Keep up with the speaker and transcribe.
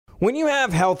When you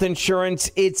have health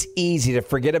insurance, it's easy to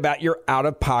forget about your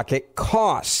out-of-pocket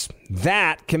costs.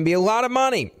 That can be a lot of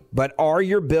money, but are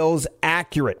your bills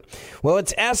accurate? Well,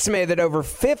 it's estimated that over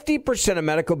 50% of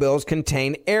medical bills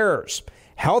contain errors.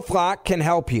 HealthLock can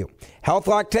help you.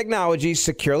 HealthLock technology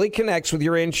securely connects with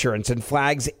your insurance and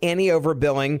flags any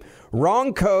overbilling,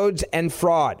 wrong codes, and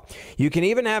fraud. You can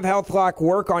even have HealthLock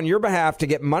work on your behalf to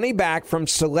get money back from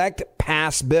select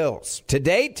past bills. To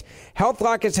date,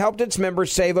 HealthLock has helped its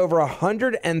members save over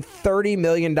 $130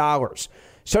 million.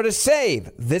 So to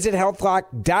save, visit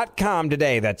healthlock.com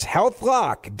today. That's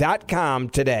healthlock.com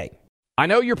today. I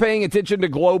know you're paying attention to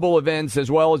global events as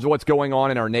well as what's going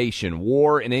on in our nation.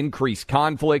 War and increased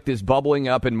conflict is bubbling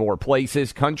up in more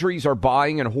places. Countries are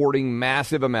buying and hoarding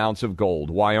massive amounts of gold.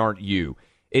 Why aren't you?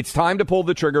 It's time to pull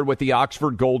the trigger with the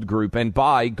Oxford Gold Group and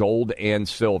buy gold and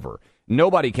silver.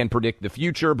 Nobody can predict the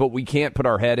future, but we can't put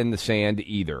our head in the sand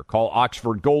either. Call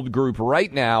Oxford Gold Group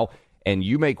right now, and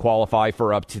you may qualify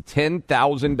for up to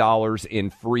 $10,000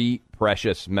 in free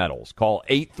precious metals. Call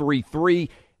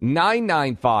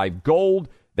 833-995-GOLD.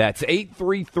 That's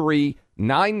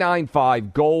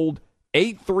 833-995-GOLD,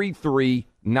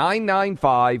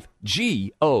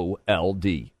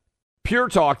 833-995-GOLD. Pure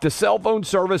Talk, the cell phone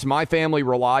service my family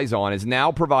relies on, is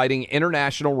now providing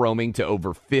international roaming to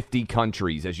over 50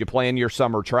 countries. As you plan your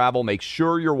summer travel, make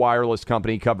sure your wireless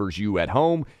company covers you at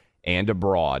home and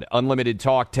abroad. Unlimited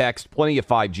talk, text, plenty of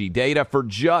 5G data for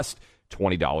just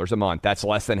 $20 a month. That's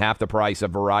less than half the price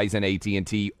of Verizon,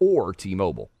 AT&T, or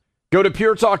T-Mobile. Go to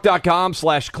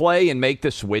puretalk.com/Clay and make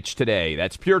the switch today.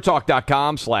 That's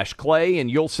puretalk.com/Clay, and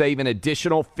you'll save an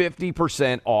additional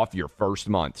 50% off your first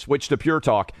month. Switch to Pure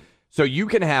Talk so you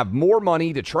can have more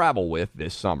money to travel with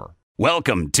this summer.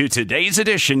 Welcome to today's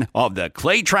edition of the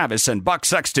Clay Travis and Buck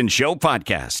Sexton Show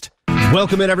podcast.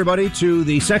 Welcome in, everybody, to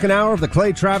the second hour of the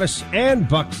Clay Travis and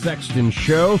Buck Sexton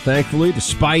Show. Thankfully,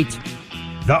 despite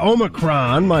the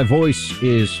Omicron, my voice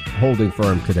is holding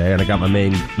firm today, and I got my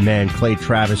main man, Clay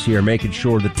Travis, here, making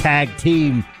sure the tag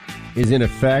team is in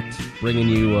effect, bringing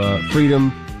you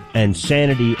freedom and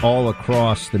sanity all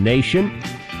across the nation.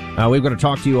 We're going to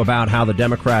talk to you about how the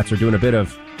Democrats are doing a bit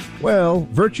of, well,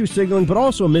 virtue signaling, but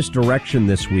also a misdirection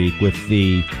this week with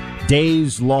the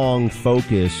days-long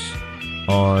focus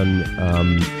on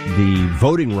the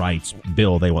voting rights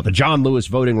bill they want, the John Lewis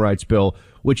voting rights bill,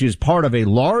 which is part of a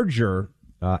larger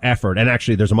effort. And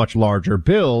actually, there's a much larger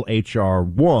bill, H.R.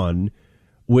 1,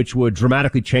 which would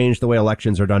dramatically change the way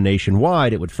elections are done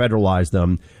nationwide. It would federalize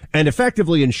them and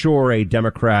effectively ensure a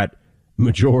Democrat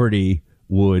majority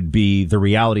would be the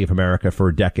reality of America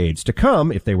for decades to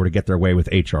come if they were to get their way with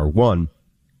H.R. 1.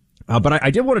 But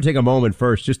I did want to take a moment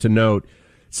first just to note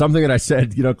something that I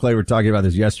said, Clay, we were talking about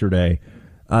this yesterday.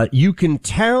 You can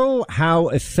tell how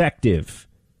effective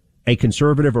a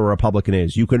conservative or Republican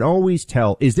is. You can always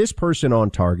tell, is this person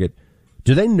on target?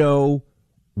 Do they know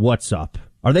what's up?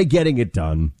 Are they getting it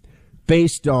done?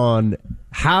 Based on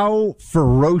how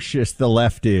ferocious the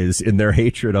left is in their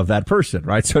hatred of that person,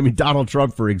 right? So, Donald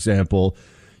Trump, for example,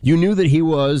 you knew that he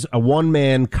was a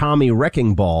one-man commie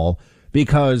wrecking ball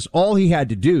because all he had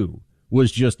to do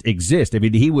was just exist. There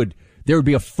would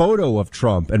be a photo of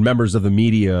Trump and members of the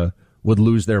media would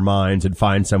lose their minds and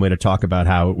find some way to talk about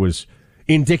how it was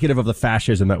indicative of the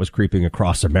fascism that was creeping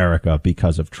across America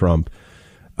because of Trump.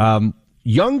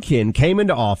 Youngkin came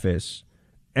into office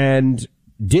and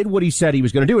did what he said he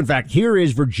was going to do. In fact, here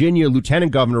is Virginia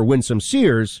Lieutenant Governor Winsome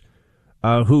Sears,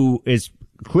 who is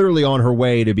clearly on her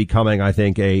way to becoming, I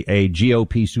think, a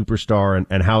GOP superstar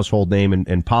and household name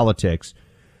in politics.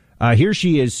 Here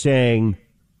she is saying,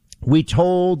 we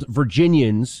told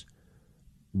Virginians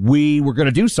we were going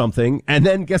to do something, and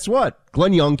then guess what?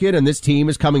 Glenn Youngkin and this team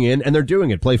is coming in, and they're doing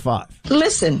it. Play 5.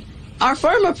 Listen, our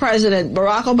former president,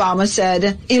 Barack Obama,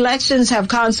 said elections have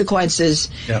consequences.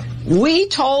 Yeah. We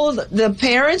told the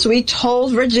parents, we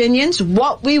told Virginians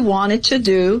what we wanted to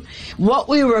do, what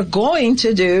we were going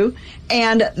to do,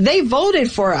 and they voted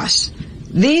for us.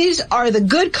 These are the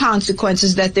good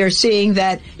consequences that they're seeing,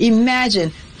 that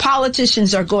imagine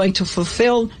politicians are going to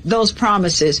fulfill those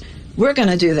promises. We're going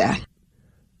to do that.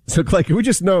 So, Clay, can we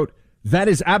just note, that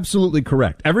is absolutely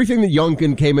correct. Everything that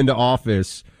Youngkin came into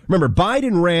office, remember,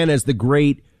 Biden ran as the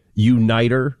great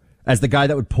uniter, as the guy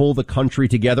that would pull the country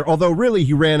together, although really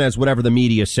he ran as whatever the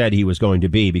media said he was going to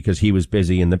be because he was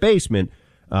busy in the basement,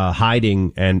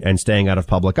 hiding and staying out of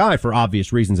public eye for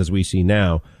obvious reasons, as we see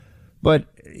now. But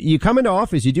you come into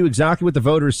office, you do exactly what the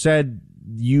voters said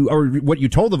or what you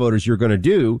told the voters you're going to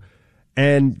do.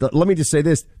 And let me just say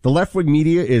this, the left-wing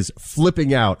media is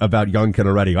flipping out about Youngkin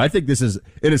already. I think this is,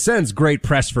 in a sense, great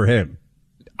press for him.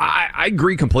 I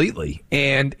agree completely.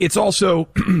 And it's also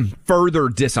further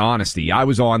dishonesty. I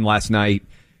was on last night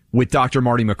with Dr.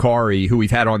 Marty Makary, who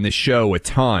we've had on this show a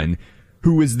ton,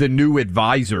 who is the new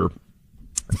advisor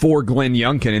for Glenn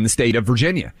Youngkin in the state of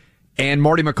Virginia. And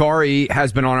Marty Makary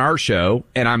has been on our show,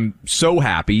 and I'm so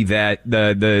happy that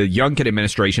the Youngkin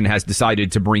administration has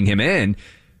decided to bring him in.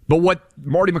 But what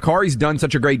Marty Makary's done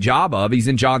such a great job of, he's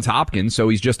in Johns Hopkins, so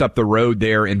he's just up the road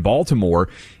there in Baltimore,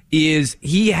 is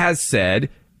he has said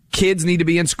kids need to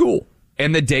be in school.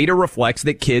 And the data reflects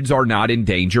that kids are not in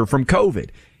danger from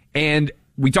COVID. And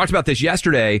we talked about this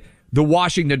yesterday. The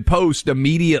Washington Post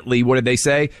immediately, what did they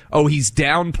say? Oh, he's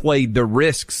downplayed the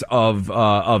risks of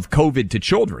COVID to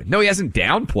children. No, he hasn't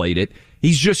downplayed it.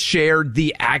 He's just shared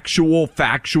the actual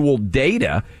factual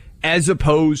data as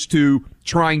opposed to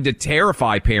trying to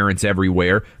terrify parents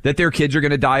everywhere that their kids are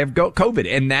going to die of COVID.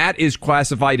 And that is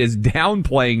classified as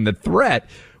downplaying the threat,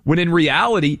 when in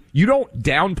reality, you don't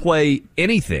downplay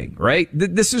anything, right?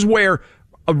 This is where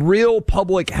real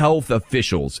public health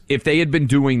officials, if they had been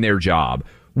doing their job,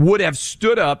 would have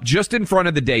stood up just in front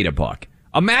of the data buck.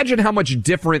 Imagine how much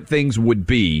different things would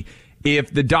be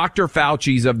if the Dr.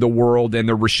 Fauci's of the world and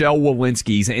the Rochelle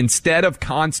Walensky's, instead of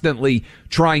constantly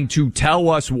trying to tell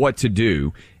us what to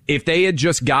do, if they had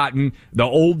just gotten the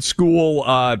old school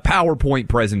PowerPoint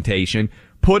presentation,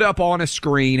 put up on a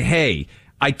screen, hey,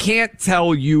 I can't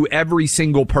tell you every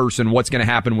single person what's going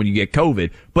to happen when you get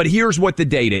COVID, but here's what the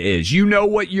data is. You know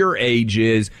what your age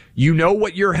is. You know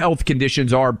what your health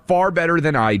conditions are far better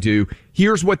than I do.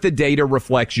 Here's what the data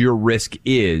reflects your risk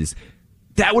is.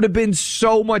 That would have been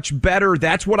so much better.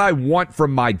 That's what I want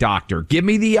from my doctor. Give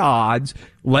me the odds.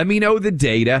 Let me know the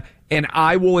data, and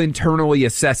I will internally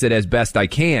assess it as best I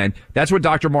can. That's what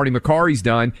Dr. Marty Makary's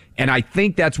done, and I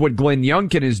think that's what Glenn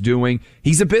Youngkin is doing.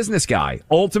 He's a business guy.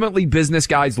 Ultimately, business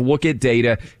guys look at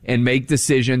data and make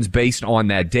decisions based on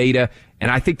that data,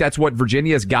 and I think that's what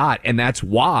Virginia's got, and that's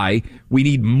why we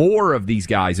need more of these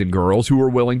guys and girls who are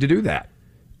willing to do that.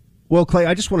 Well, Clay,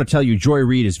 I just want to tell you, Joy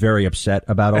Reid is very upset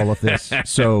about all of this.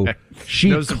 So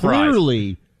she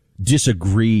clearly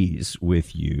disagrees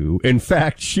with you. In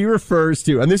fact, she refers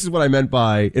to, and this is what I meant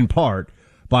by, in part,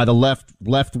 by the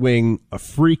left-wing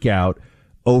freak out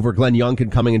over Glenn Youngkin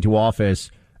coming into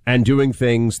office and doing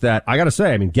things that, I got to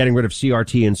say, I mean, getting rid of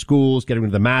CRT in schools, getting rid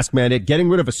of the mask mandate, getting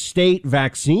rid of a state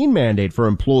vaccine mandate for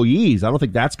employees. I don't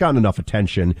think that's gotten enough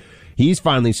attention. He's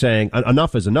finally saying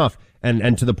enough is enough.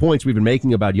 And to the points we've been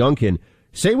making about Youngkin,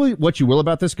 say what you will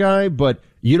about this guy, but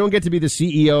you don't get to be the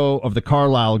CEO of the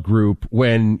Carlyle Group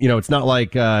when, you know, it's not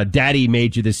like Daddy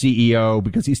made you the CEO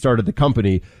because he started the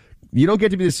company. You don't get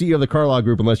to be the CEO of the Carlyle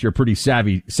Group unless you're a pretty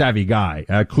savvy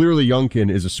guy. Clearly,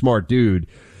 Youngkin is a smart dude.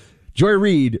 Joy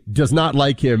Reid does not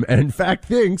like him and, in fact,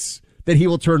 thinks that he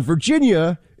will turn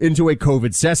Virginia into a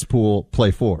COVID cesspool.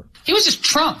 Play 4. He was just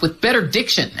Trump with better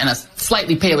diction and a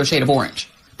slightly paler shade of orange.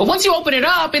 But once you open it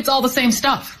up, it's all the same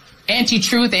stuff.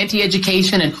 Anti-truth,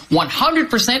 anti-education, and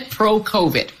 100%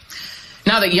 pro-COVID.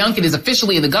 Now that Youngkin is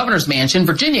officially in the governor's mansion,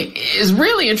 Virginia is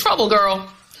really in trouble, girl.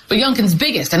 But Youngkin's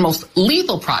biggest and most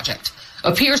lethal project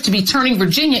appears to be turning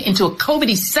Virginia into a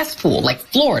COVID cesspool like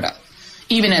Florida.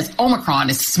 Even as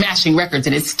Omicron is smashing records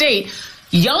in its state,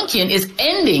 Youngkin is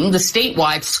ending the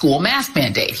statewide school mask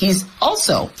mandate. He's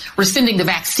also rescinding the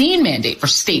vaccine mandate for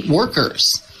state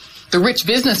workers. The rich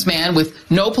businessman with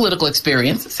no political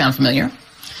experience, sound familiar,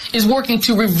 is working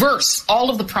to reverse all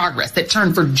of the progress that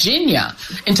turned Virginia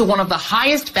into one of the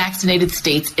highest vaccinated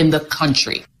states in the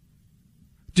country.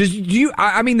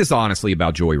 I mean this honestly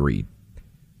about Joy Reid.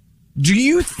 Do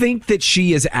you think that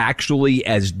she is actually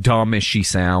as dumb as she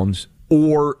sounds,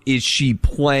 or is she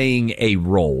playing a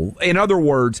role? In other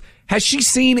words, has she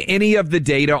seen any of the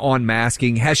data on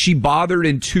masking? Has she bothered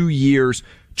in 2 years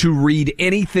to read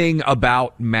anything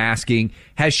about masking?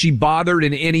 Has she bothered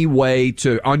in any way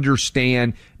to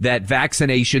understand that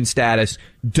vaccination status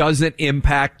doesn't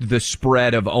impact the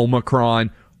spread of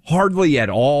Omicron? Hardly at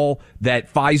all.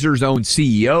 That Pfizer's own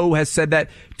CEO has said that.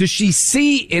 Does she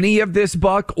see any of this,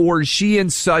 Buck, or is she in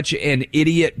such an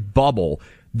idiot bubble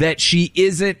that she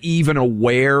isn't even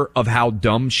aware of how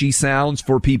dumb she sounds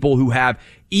for people who have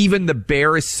even the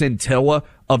barest scintilla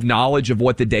of knowledge of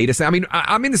what the data say? I mean,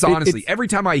 I mean this honestly. Every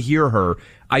time I hear her,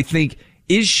 I think,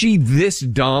 is she this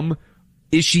dumb?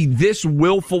 Is she this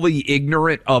willfully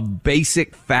ignorant of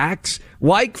basic facts?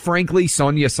 Like, frankly,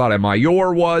 Sonia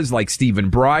Sotomayor was, like Stephen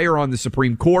Breyer on the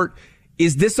Supreme Court.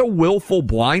 Is this a willful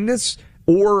blindness?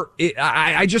 Or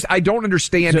I don't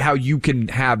understand how you can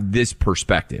have this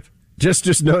perspective.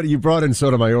 Just note you brought in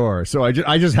Sotomayor. So I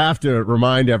just have to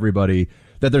remind everybody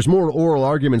that there's more oral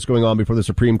arguments going on before the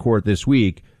Supreme Court this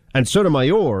week, and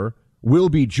Sotomayor will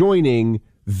be joining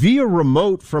via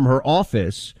remote from her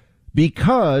office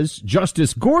because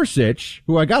Justice Gorsuch,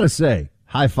 who I got to say,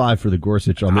 high five for the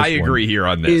Gorsuch on this I agree here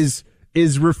on this.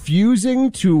 Is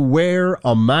refusing to wear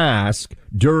a mask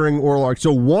during oral arguments.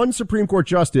 So one Supreme Court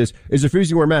justice is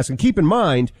refusing to wear a mask. And keep in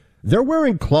mind, they're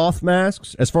wearing cloth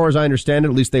masks, as far as I understand it.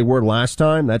 At least they were last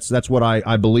time. That's what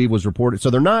I believe was reported. So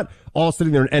they're not all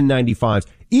sitting there in N95s.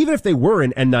 Even if they were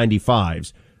in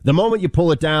N95s, the moment you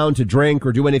pull it down to drink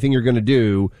or do anything you're going to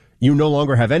do, you no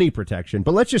longer have any protection.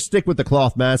 But let's just stick with the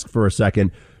cloth mask for a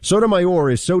second. Sotomayor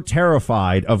is so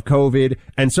terrified of COVID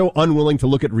and so unwilling to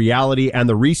look at reality and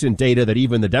the recent data that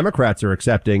even the Democrats are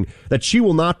accepting that she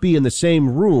will not be in the same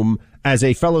room as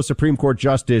a fellow Supreme Court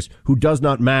justice who does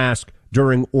not mask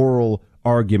during oral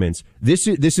arguments. This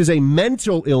is a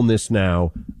mental illness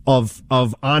now of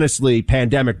honestly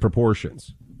pandemic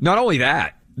proportions. Not only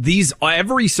that,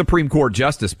 every Supreme Court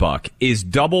justice, Buck, is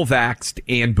double vaxxed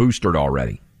and boosted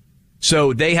already.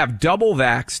 So they have double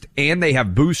vaxxed and they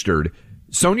have boosted.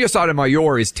 Sonia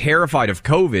Sotomayor is terrified of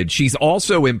COVID. She's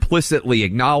also implicitly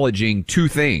acknowledging two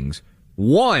things.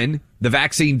 One, the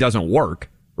vaccine doesn't work,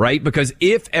 right? Because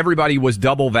if everybody was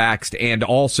double vaxxed and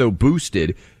also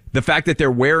boosted, the fact that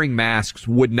they're wearing masks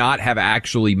would not have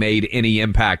actually made any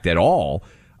impact at all.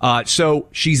 So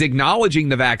she's acknowledging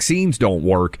the vaccines don't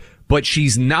work, but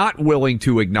she's not willing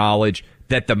to acknowledge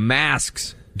that the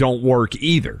masks don't work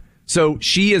either. So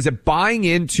she is buying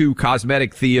into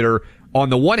cosmetic theater. On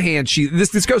the one hand,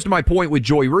 this goes to my point with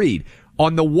Joy Reid.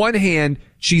 On the one hand,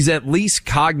 she's at least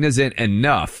cognizant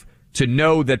enough to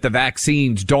know that the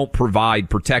vaccines don't provide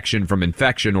protection from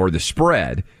infection or the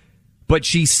spread. But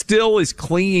she still is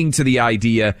clinging to the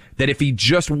idea that if he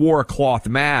just wore a cloth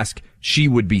mask, she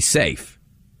would be safe.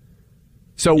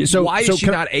 So why is she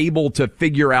not able to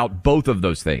figure out both of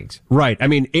those things? Right. I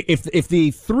mean, if the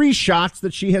 3 shots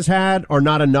that she has had are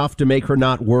not enough to make her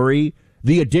not worry,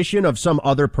 the addition of some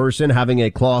other person having a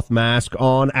cloth mask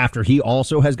on after he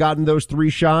also has gotten those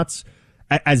 3 shots,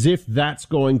 as if that's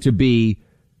going to be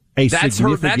that's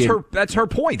her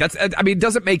point. It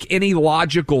doesn't make any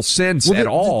logical sense at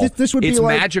all. This would be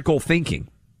magical thinking.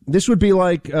 This would be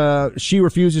like she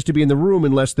refuses to be in the room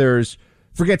unless there's,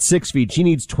 forget 6 feet. She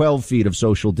needs 12 feet of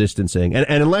social distancing. And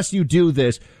unless you do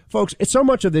this, folks, so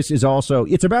much of this is also,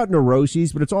 it's about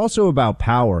neuroses, but it's also about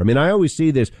power. I mean, I always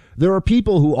see this. There are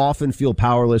people who often feel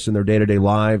powerless in their day-to-day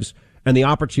lives, and the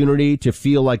opportunity to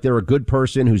feel like they're a good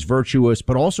person who's virtuous,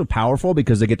 but also powerful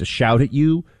because they get to shout at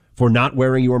you for not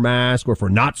wearing your mask or for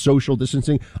not social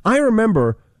distancing. I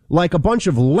remember, like a bunch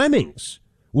of lemmings,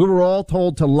 we were all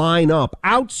told to line up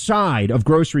outside of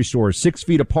grocery stores 6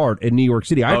 feet apart in New York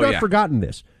City. I've not forgotten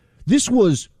this. This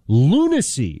was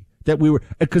lunacy that we were,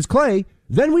 because Clay,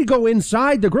 then we go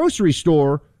inside the grocery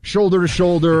store, shoulder to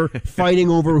shoulder, fighting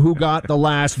over who got the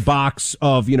last box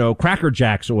of, Cracker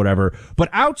Jacks or whatever. But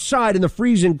outside in the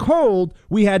freezing cold,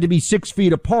 we had to be 6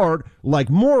 feet apart like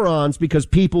morons because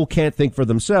people can't think for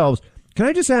themselves. Can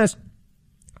I just ask,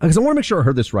 because I want to make sure I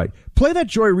heard this right. Play that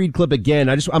Joy Reid clip again.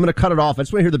 I'm going to cut it off. I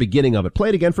just want to hear the beginning of it. Play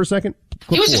it again for a second.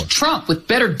 He was just Trump with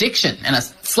better diction and a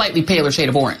slightly paler shade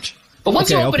of orange. But once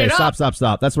you open it up...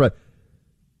 Stop. That's right.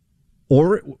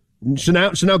 So now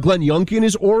Glenn Youngkin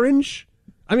is orange?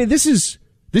 I mean, this is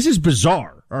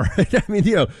bizarre. All right. I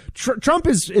mean, Trump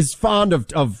is fond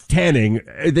of tanning.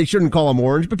 They shouldn't call him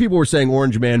orange, but people were saying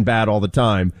orange man bad all the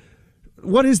time.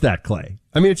 What is that, Clay?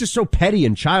 I mean, it's just so petty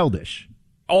and childish.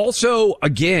 Also,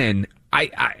 again,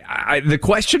 the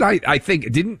question I think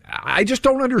I just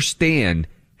don't understand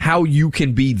how you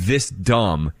can be this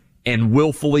dumb and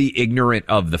willfully ignorant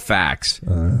of the facts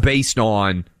based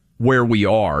on where we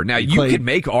are. Now, you can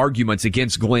make arguments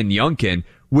against Glenn Youngkin,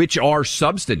 which are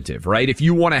substantive, right? If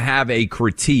you want to have a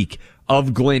critique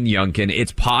of Glenn Youngkin,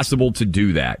 it's possible to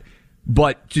do that.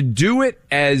 But to do it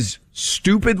as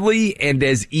stupidly and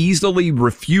as easily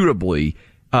refutably,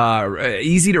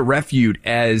 easy to refute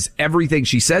as everything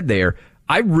she said there,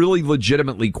 I really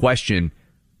legitimately question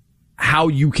how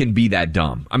you can be that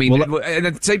dumb. I mean, and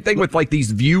the same thing with like these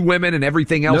View women and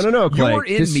everything else. No, Clay. You're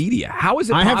in media. How is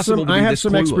it possible to be I have this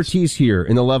some clueless? expertise here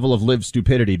in the level of live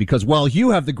stupidity, because while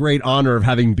you have the great honor of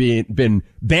having been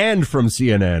banned from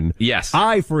CNN, yes,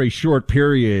 I, for a short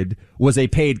period, was a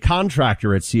paid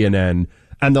contractor at CNN,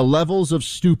 and the levels of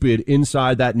stupid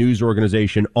inside that news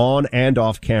organization on and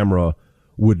off camera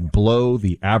would blow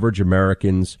the average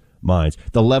American's minds.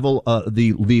 The level,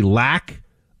 the lack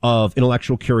of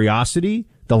intellectual curiosity,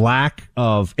 the lack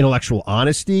of intellectual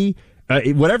honesty,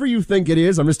 whatever you think it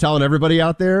is, I'm just telling everybody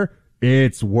out there,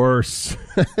 it's worse.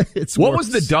 What was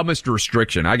the dumbest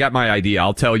restriction? I got my idea.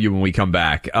 I'll tell you when we come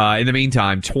back. In the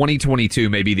meantime,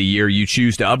 2022 may be the year you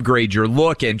choose to upgrade your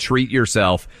look and treat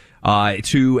yourself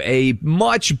to a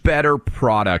much better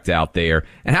product out there.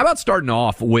 And how about starting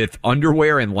off with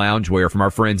underwear and loungewear from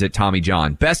our friends at Tommy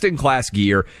John? Best in class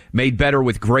gear, made better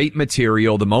with great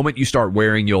material. The moment you start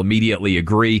wearing, you'll immediately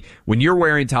agree. When you're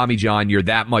wearing Tommy John, you're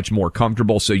that much more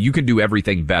comfortable, so you can do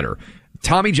everything better.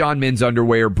 Tommy John men's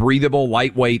underwear, breathable,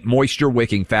 lightweight,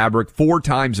 moisture-wicking fabric, 4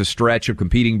 times a stretch of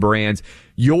competing brands.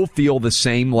 You'll feel the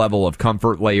same level of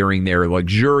comfort layering their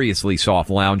luxuriously soft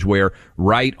loungewear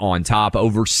right on top.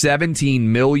 Over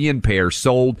 17 million pairs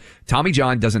sold. Tommy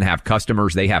John doesn't have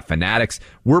customers. They have fanatics.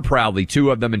 We're proudly 2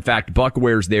 of them. In fact, Buck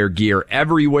wears their gear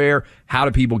everywhere. How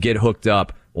do people get hooked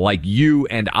up like you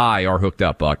and I are hooked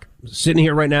up, Buck? Sitting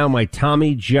here right now, my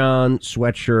Tommy John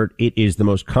sweatshirt. It is the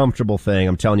most comfortable thing.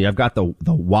 I'm telling you, I've got the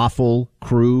Waffle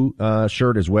Crew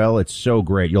shirt as well. It's so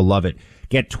great. You'll love it.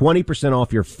 Get 20%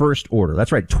 off your first order.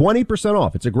 That's right, 20%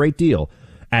 off. It's a great deal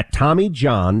at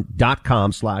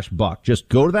TommyJohn.com/Buck. Just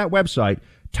go to that website,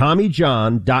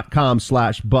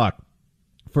 TommyJohn.com/Buck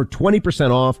for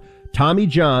 20% off.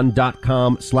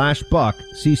 TommyJohn.com/Buck.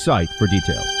 See site for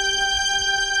details.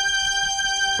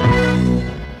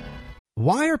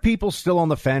 Why are people still on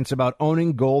the fence about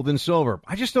owning gold and silver?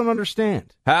 I just don't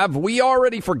understand. Have we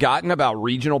already forgotten about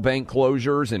regional bank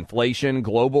closures, inflation,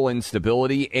 global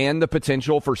instability, and the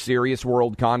potential for serious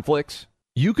world conflicts?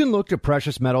 You can look to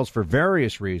precious metals for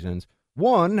various reasons.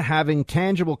 1, having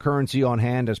tangible currency on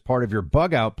hand as part of your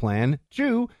bug-out plan.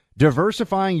 2,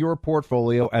 diversifying your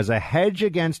portfolio as a hedge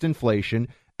against inflation.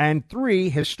 And 3,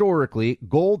 historically,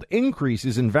 gold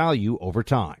increases in value over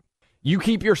time. You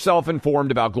keep yourself informed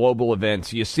about global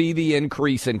events. You see the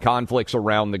increase in conflicts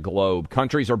around the globe.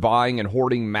 Countries are buying and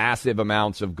hoarding massive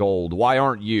amounts of gold. Why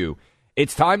aren't you?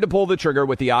 It's time to pull the trigger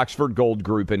with the Oxford Gold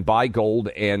Group and buy gold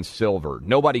and silver.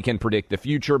 Nobody can predict the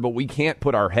future, but we can't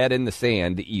put our head in the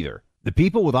sand either. The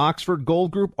people with Oxford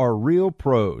Gold Group are real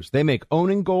pros. They make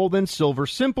owning gold and silver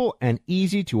simple and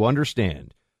easy to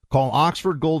understand. Call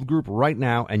Oxford Gold Group right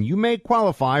now, and you may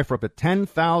qualify for up to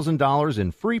 $10,000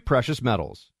 in free precious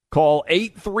metals. Call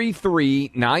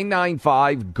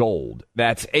 833-995-GOLD.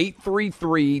 That's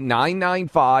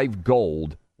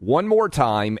 833-995-GOLD. One more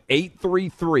time,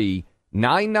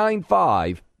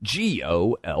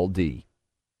 833-995-GOLD.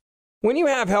 When you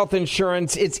have health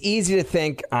insurance, it's easy to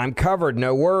think, I'm covered,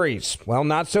 no worries. Well,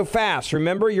 not so fast.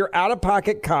 Remember, your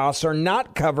out-of-pocket costs are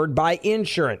not covered by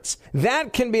insurance.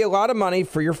 That can be a lot of money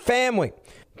for your family.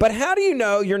 But how do you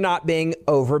know you're not being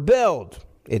overbilled?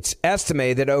 It's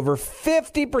estimated that over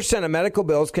 50% of medical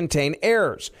bills contain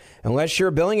errors. Unless you're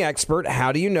a billing expert,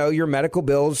 how do you know your medical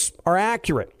bills are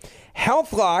accurate?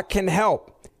 HealthLock can help.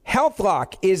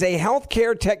 HealthLock is a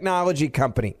healthcare technology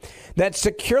company that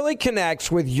securely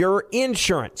connects with your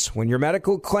insurance. When your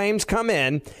medical claims come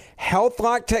in,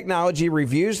 HealthLock technology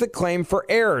reviews the claim for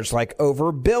errors like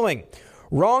overbilling,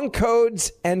 wrong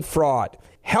codes, and fraud.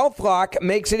 HealthLock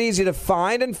makes it easy to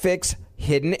find and fix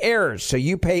hidden errors, so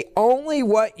you pay only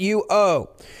what you owe.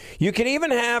 You can even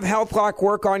have HealthLock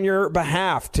work on your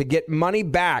behalf to get money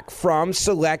back from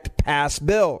select past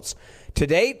bills. To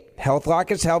date, HealthLock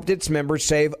has helped its members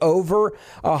save over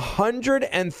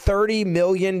 $130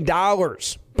 million.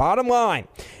 Bottom line,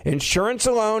 insurance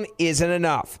alone isn't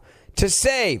enough. To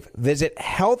save, visit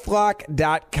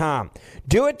healthlock.com.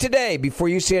 Do it today before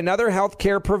you see another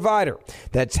healthcare provider.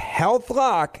 That's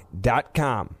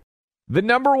healthlock.com. The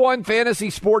number one fantasy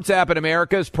sports app in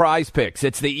America is Prize Picks.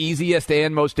 It's the easiest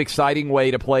and most exciting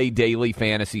way to play daily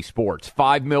fantasy sports.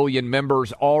 5 million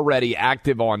members already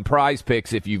active on Prize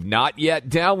Picks. If you've not yet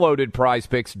downloaded Prize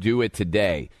Picks, do it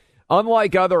today.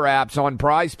 Unlike other apps, on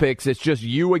Prize Picks, it's just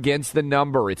you against the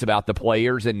number. It's about the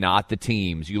players and not the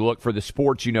teams. You look for the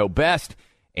sports you know best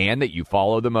and that you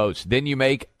follow the most. Then you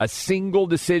make a single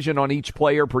decision on each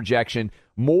player projection,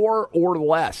 more or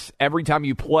less. Every time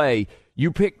you play,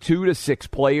 you pick 2 to 6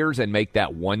 players and make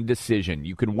that one decision.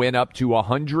 You can win up to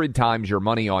 100 times your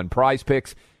money on Prize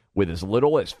Picks with as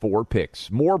little as 4 picks.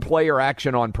 More player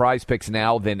action on Prize Picks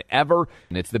now than ever,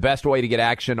 and it's the best way to get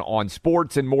action on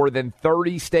sports in more than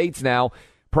 30 states now.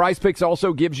 Prize Picks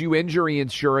also gives you injury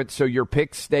insurance, so your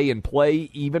picks stay in play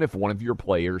even if one of your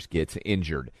players gets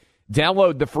injured.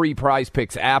 Download the free Prize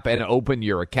Picks app and open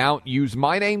your account. Use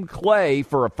my name, Clay,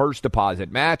 for a first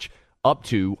deposit match up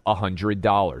to $100.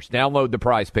 Download the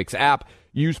Prize Picks app.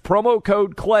 Use promo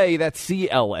code CLAY, that's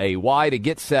CLAY, to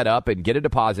get set up and get a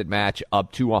deposit match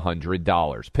up to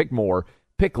 $100. Pick more,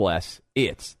 pick less.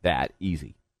 It's that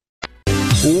easy.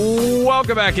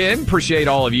 Welcome back in. Appreciate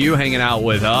all of you hanging out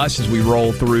with us as we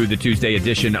roll through the Tuesday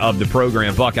edition of the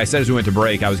program. Buck, I said as we went to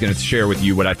break, I was going to share with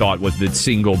you what I thought was the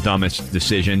single dumbest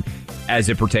decision as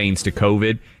it pertains to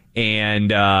COVID.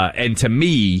 And to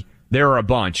me, there are a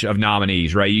bunch of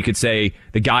nominees, right? You could say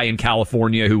the guy in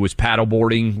California who was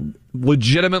paddleboarding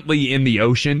legitimately in the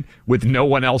ocean with no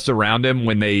one else around him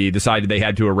when they decided they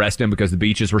had to arrest him because the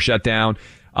beaches were shut down.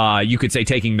 You could say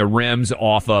taking the rims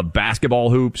off of basketball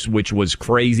hoops, which was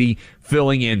crazy,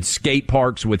 filling in skate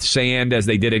parks with sand as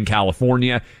they did in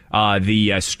California,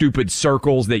 the stupid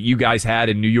circles that you guys had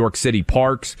in New York City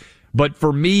parks. But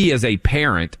for me as a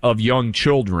parent of young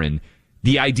children,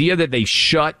 the idea that they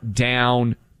shut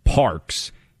down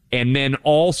parks and then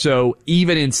also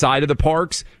even inside of the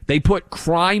parks, they put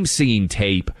crime scene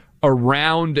tape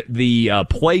around the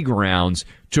playgrounds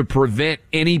to prevent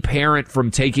any parent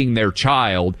from taking their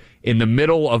child in the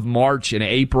middle of March and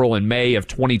April and May of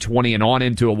 2020 and on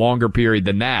into a longer period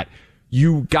than that.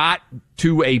 You got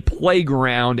to a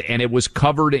playground and it was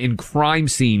covered in crime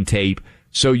scene tape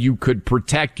so you could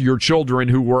protect your children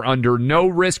who were under no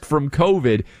risk from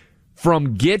COVID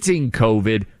from getting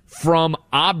COVID from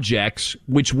objects,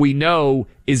 which we know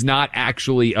is not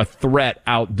actually a threat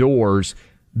outdoors.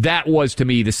 That was, to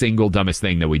me, the single dumbest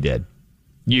thing that we did.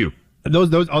 You.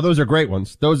 Those are great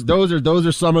ones. Those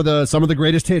are some of the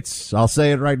greatest hits. I'll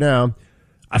say it right now.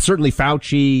 Certainly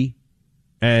Fauci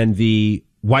and the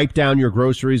wipe down your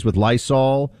groceries with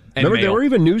Lysol. And remember, there were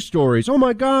even news stories. Oh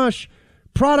my gosh,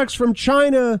 products from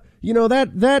China. You know,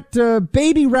 that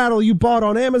baby rattle you bought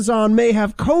on Amazon may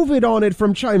have COVID on it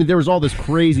from China. There was all this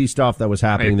crazy stuff that was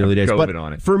happening the early days. COVID but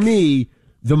on it. For me,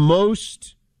 the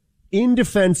most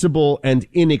indefensible and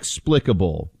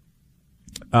inexplicable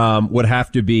would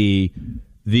have to be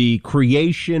the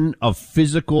creation of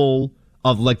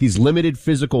like these limited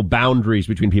physical boundaries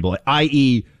between people,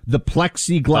 i.e. the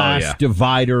plexiglass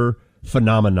divider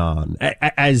phenomenon,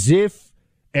 as if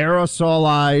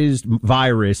aerosolized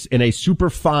virus in a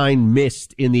superfine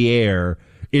mist in the air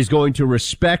is going to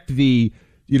respect the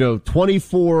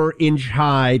 24-inch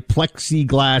high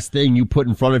plexiglass thing you put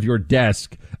in front of your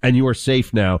desk and you are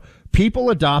safe now. People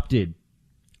adopted,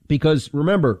 because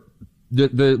remember,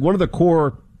 the one of the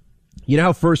core, you know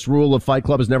how first rule of Fight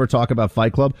Club is never talk about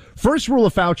Fight Club? First rule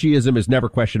of Fauciism is never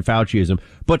question Fauciism.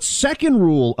 But second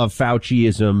rule of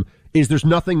Fauciism is there's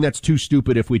nothing that's too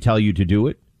stupid if we tell you to do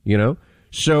it, you know?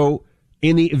 So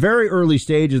in the very early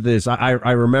stage of this, I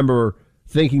remember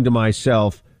thinking to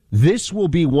myself, this will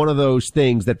be one of those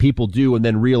things that people do and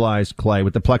then realize, Clay,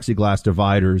 with the plexiglass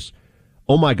dividers,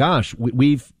 oh my gosh,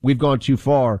 we've gone too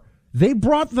far. They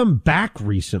brought them back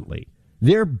recently.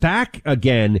 They're back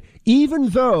again, even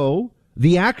though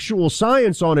the actual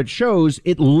science on it shows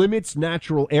it limits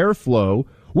natural airflow,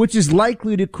 which is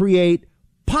likely to create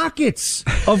pockets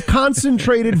of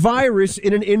concentrated virus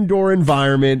in an indoor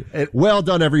environment. Well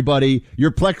done, everybody.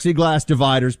 Your plexiglass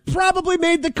dividers probably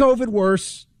made the COVID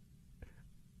worse.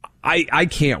 I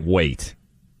can't wait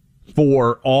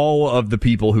for all of the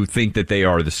people who think that they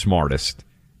are the smartest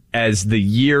as the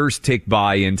years tick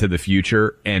by into the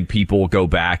future and people go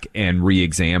back and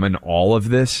re-examine all of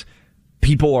this.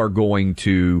 People are going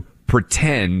to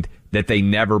pretend that they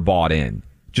never bought in.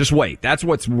 Just wait. That's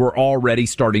we're already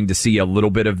starting to see a little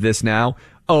bit of this now.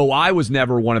 Oh, I was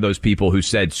never one of those people who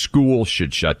said school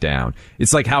should shut down.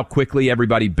 It's like how quickly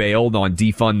everybody bailed on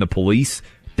defund the police.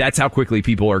 That's how quickly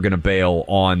people are going to bail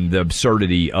on the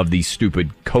absurdity of these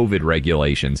stupid COVID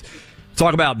regulations.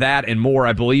 Talk about that and more.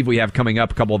 I believe we have coming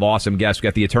up a couple of awesome guests. We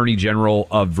got the Attorney General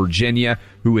of Virginia,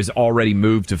 who has already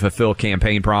moved to fulfill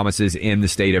campaign promises in the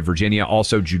state of Virginia.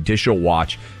 Also, Judicial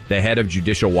Watch, the head of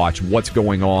Judicial Watch, what's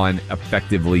going on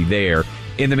effectively there.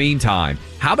 In the meantime,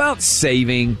 how about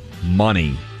saving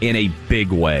money in a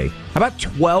big way? How about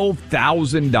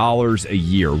 $12,000 a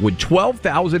year? Would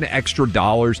 $12,000 extra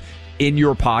dollars in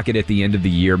your pocket at the end of the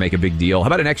year make a big deal? How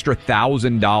about an extra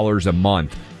 $1,000 a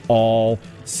month all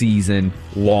season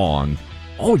long,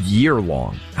 all year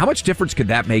long? How much difference could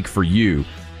that make for you?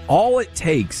 All it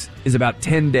takes is about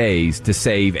 10 days to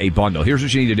save a bundle. Here's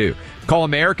what you need to do. Call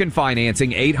American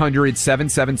Financing,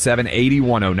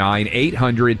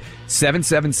 800-777-8109,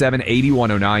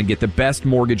 800-777-8109. Get the best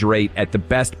mortgage rate at the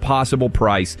best possible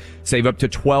price. Save up to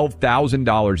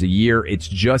 $12,000 a year. It's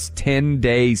just 10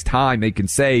 days' time they can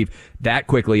save that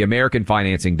quickly.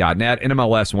 AmericanFinancing.net,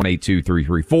 NMLS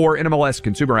 182334,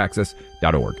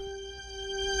 NMLSConsumerAccess.org.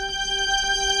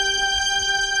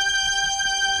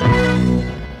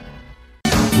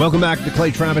 Welcome back to the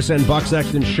Clay Travis and Buck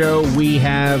Sexton Show. We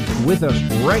have with us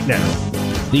right now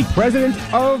the president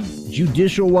of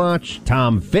Judicial Watch,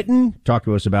 Tom Fitton. Talk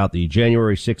to us about the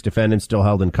January 6 defendants still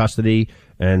held in custody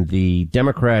and the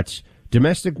Democrats'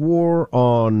 domestic war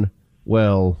on,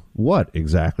 well, what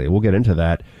exactly? We'll get into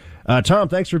that. Tom,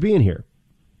 thanks for being here.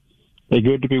 Hey,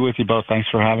 good to be with you both. Thanks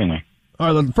for having me.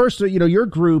 All right, first, your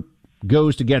group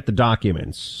goes to get the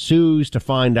documents, sues to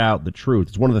find out the truth.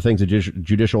 It's one of the things that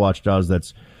Judicial Watch does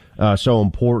that's so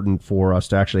important for us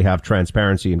to actually have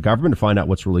transparency in government, to find out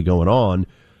what's really going on.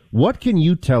 What can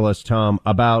you tell us, Tom,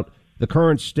 about the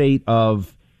current state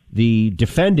of the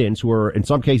defendants who are in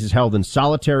some cases held in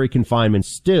solitary confinement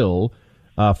still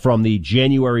from the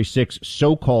January 6th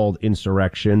so-called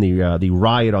insurrection, the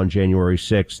riot on January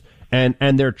 6th,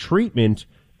 and their treatment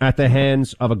at the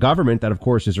hands of a government that, of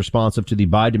course, is responsive to the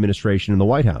Biden administration and the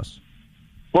White House?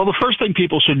 Well, the first thing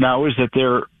people should know is that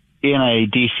they're in a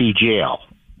D.C. jail,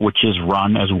 which is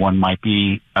run as one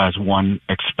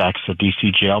expects a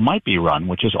D.C. jail might be run,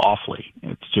 which is awfully.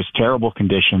 It's just terrible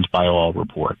conditions by all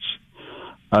reports.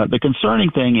 The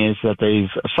concerning thing is that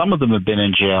some of them have been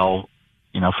in jail,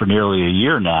 for nearly a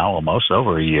year now, almost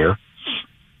over a year.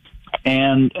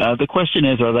 And the question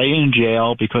is, are they in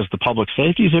jail because the public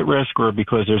safety is at risk, or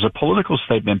because there's a political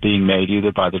statement being made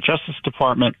either by the Justice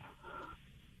Department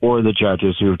or the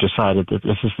judges who have decided that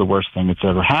this is the worst thing that's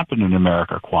ever happened in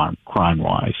America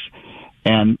crime-wise?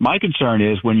 And my concern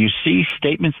is when you see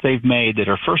statements they've made that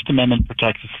are First Amendment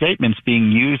protected statements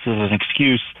being used as an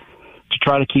excuse to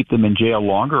try to keep them in jail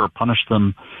longer or punish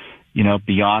them,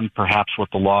 beyond perhaps what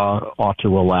the law ought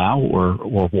to allow or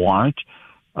warrant,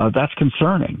 that's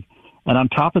concerning. And on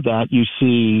top of that, you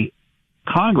see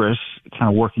Congress kind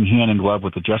of working hand in glove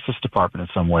with the Justice Department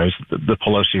in some ways, the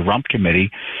Pelosi-Rump Committee,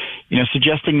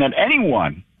 suggesting that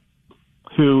anyone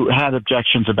who had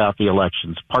objections about the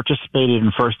elections, participated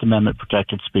in First Amendment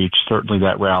protected speech, certainly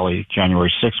that rally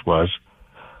January 6th was,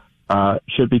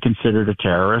 should be considered a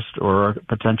terrorist or a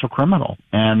potential criminal.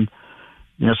 And,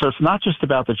 so it's not just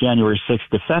about the January 6th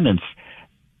defendants.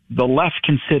 The left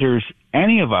considers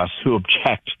any of us who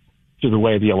object to the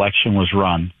way the election was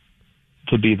run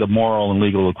to be the moral and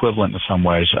legal equivalent in some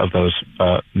ways of those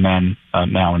men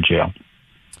now in jail.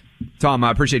 Tom, I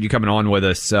appreciate you coming on with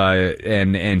us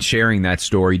and sharing that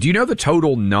story. Do you know the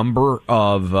total number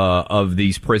of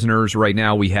these prisoners right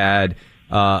now? We had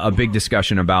a big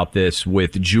discussion about this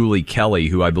with Julie Kelly,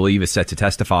 who I believe is set to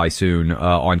testify soon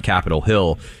on Capitol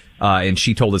Hill. And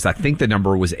she told us, I think the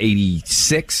number was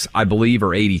 86, I believe,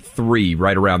 or 83,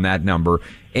 right around that number.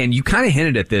 And you kind of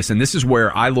hinted at this, and this is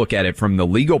where I look at it from the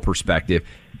legal perspective.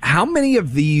 How many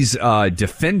of these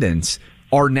defendants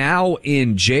are now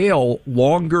in jail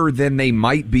longer than they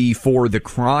might be for the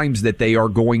crimes that they are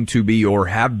going to be or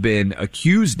have been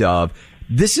accused of?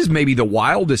 This is maybe the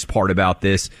wildest part about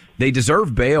this. They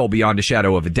deserve bail beyond a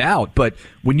shadow of a doubt, but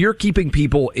when you're keeping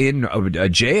people in a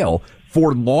jail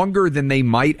for longer than they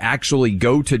might actually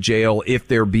go to jail if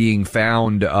they're being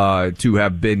found to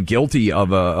have been guilty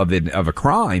of a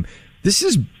crime, this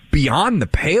is beyond the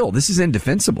pale. This is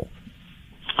indefensible.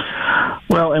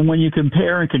 Well, and when you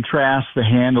compare and contrast the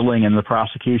handling and the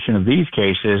prosecution of these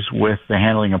cases with the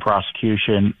handling and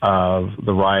prosecution of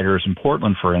the rioters in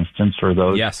Portland, for instance, or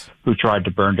those who tried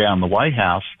to burn down the White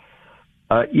House,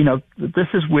 this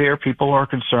is where people are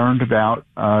concerned about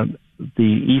the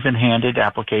even-handed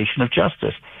application of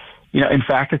justice. In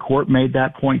fact, a court made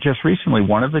that point just recently.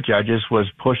 One of the judges was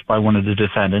pushed by one of the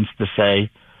defendants to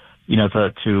say,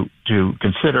 to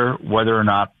consider whether or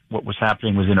not what was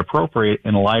happening was inappropriate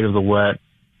in light of what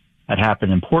had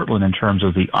happened in Portland in terms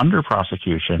of the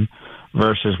under-prosecution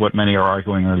versus what many are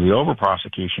arguing are the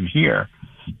over-prosecution here.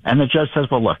 And the judge says,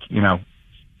 well, look, you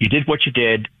did what you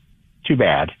did, too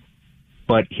bad.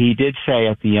 But he did say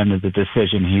at the end of the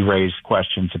decision, he raised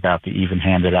questions about the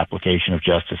even-handed application of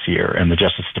justice here, and the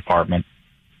Justice Department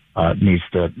needs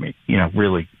to,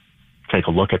 really take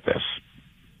a look at this.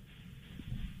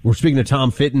 We're speaking to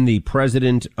Tom Fitton, the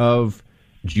president of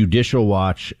Judicial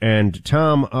Watch. And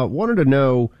Tom, wanted to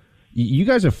know, you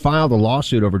guys have filed a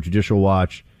lawsuit over Judicial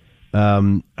Watch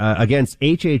against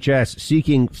HHS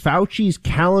seeking Fauci's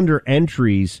calendar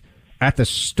entries at the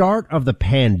start of the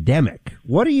pandemic.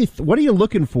 What are you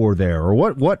looking for there, or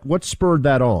what spurred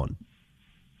that on?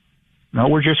 No,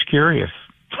 we're just curious.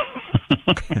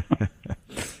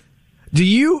 Do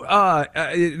you?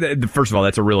 First of all,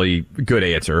 that's a really good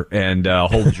answer, and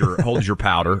hold your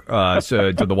powder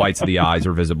so the whites of the eyes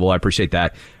are visible. I appreciate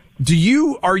that.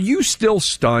 Are you still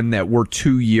stunned that we're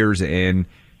 2 years in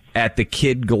at the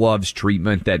kid gloves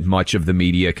treatment that much of the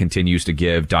media continues to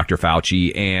give Dr.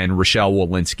 Fauci and Rochelle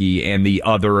Walensky and the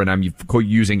other, and I'm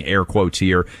using air quotes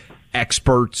here,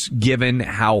 experts, given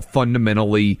how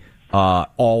fundamentally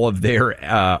all of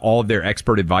their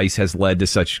expert advice has led to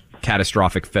such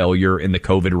catastrophic failure in the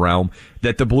COVID realm,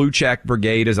 that the blue check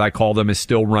brigade, as I call them, is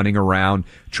still running around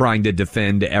trying to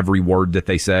defend every word that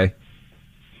they say?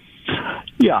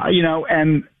 Yeah,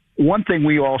 and one thing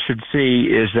we all should see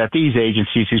is that these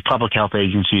agencies, these public health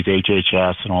agencies,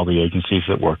 HHS and all the agencies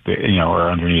that work there,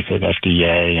 are underneath it,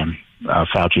 FDA and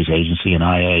Fauci's agency and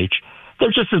NIH,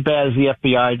 they're just as bad as the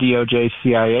FBI, DOJ,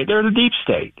 CIA. They're the deep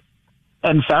state.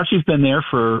 And Fauci's been there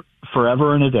for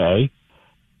forever and a day.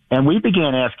 And we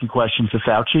began asking questions of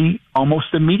Fauci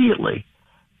almost immediately.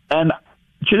 And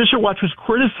Judicial Watch was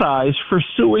criticized for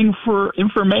suing for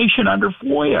information under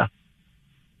FOIA.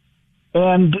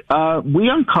 And we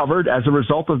uncovered, as a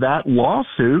result of that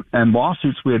lawsuit and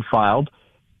lawsuits we had filed,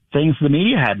 things the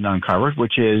media hadn't uncovered,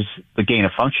 which is the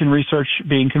gain-of-function research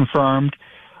being confirmed,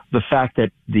 the fact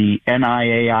that the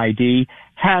NIAID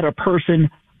had a person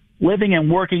living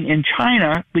and working in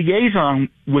China liaisoning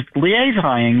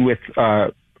with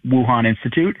Wuhan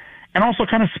Institute and also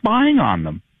kind of spying on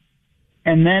them.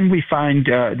 And then we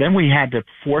had to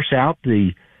force out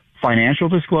the financial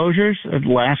disclosures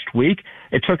last week.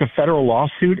 It took a federal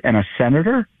lawsuit and a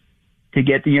senator to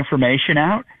get the information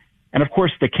out. And of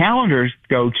course, the calendars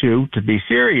go to be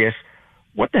serious,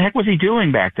 what the heck was he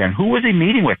doing back then? Who was he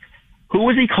meeting with? Who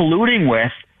was he colluding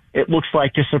with, it looks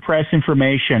like, to suppress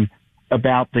information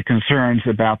about the concerns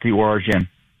about the origin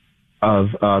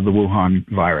of the Wuhan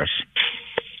virus?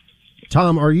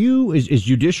 Tom, is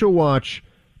Judicial Watch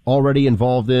already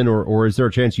involved in, or is there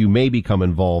a chance you may become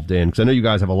involved in? Because I know you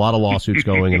guys have a lot of lawsuits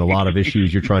going and a lot of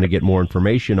issues you're trying to get more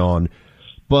information on.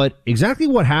 But exactly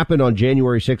what happened on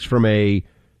January 6th from a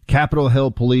Capitol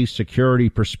Hill police security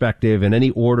perspective and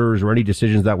any orders or any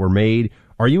decisions that were made,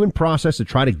 are you in process to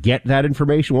try to get that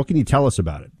information? What can you tell us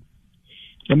about it?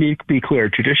 Let me be clear.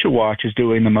 Judicial Watch is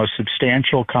doing the most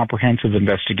substantial, comprehensive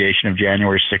investigation of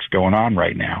January 6th going on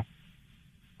right now.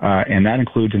 And that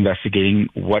includes investigating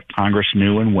what Congress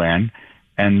knew and when,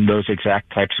 and those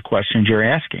exact types of questions you're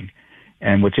asking.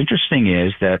 And what's interesting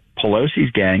is that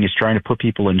Pelosi's gang is trying to put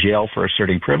people in jail for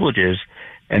asserting privileges,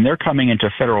 and they're coming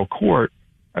into federal court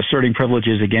asserting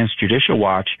privileges against Judicial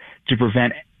Watch to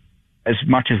prevent as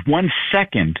much as 1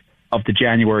 second of the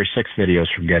January 6th videos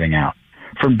from getting out,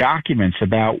 from documents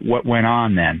about what went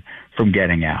on then from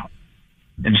getting out.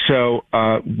 And so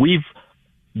we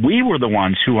were the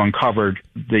ones who uncovered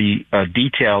the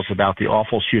details about the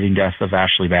awful shooting death of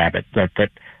Ashley Babbitt,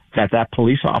 that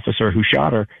police officer who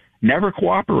shot her never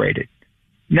cooperated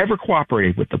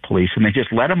with the police, and they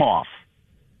just let him off,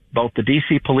 both the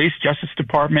D.C. Police, Justice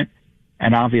Department,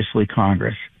 and obviously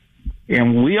Congress.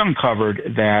 And we uncovered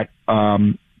that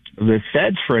the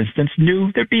feds, for instance,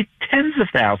 knew there'd be tens of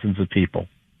thousands of people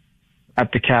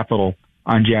at the Capitol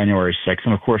on January 6th,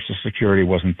 and of course the security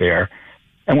wasn't there.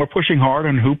 And we're pushing hard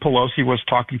on who Pelosi was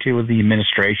talking to with the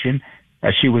administration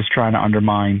as she was trying to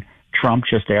undermine Trump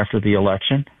just after the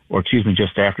election,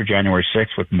 just after January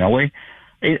 6th with Milley.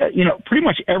 Pretty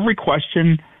much every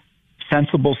question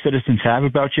sensible citizens have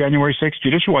about January 6th,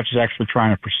 Judicial Watch is actually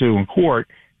trying to pursue in court.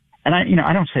 And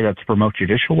I don't say that to promote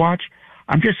Judicial Watch.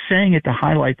 I'm just saying it to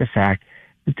highlight the fact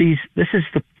that this is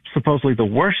supposedly the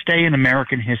worst day in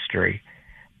American history.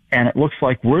 And it looks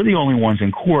like we're the only ones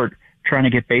in court trying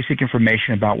to get basic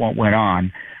information about what went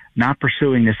on, not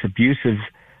pursuing this abusive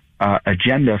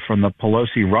agenda from the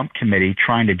Pelosi Rump Committee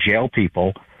trying to jail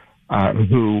people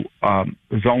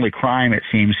whose only crime, it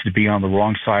seems, to be on the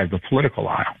wrong side of the political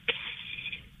aisle.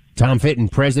 Tom Fitton,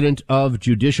 president of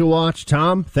Judicial Watch.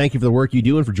 Tom, thank you for the work you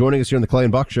do and for joining us here on the Clay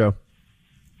and Buck Show.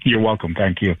 You're welcome.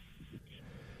 Thank you.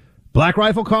 Black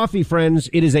Rifle Coffee, friends.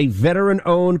 It is a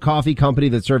veteran-owned coffee company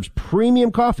that serves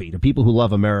premium coffee to people who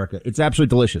love America. It's absolutely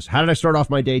delicious. How did I start off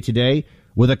my day today?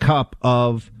 With a cup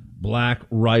of Black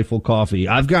Rifle Coffee.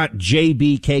 I've got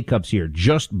JB K-Cups here,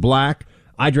 just black.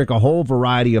 I drink a whole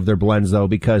variety of their blends, though,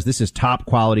 because this is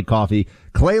top-quality coffee.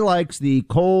 Clay likes the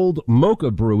cold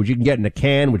mocha brew, which you can get in a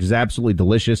can, which is absolutely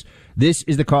delicious. This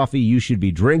is the coffee you should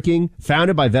be drinking.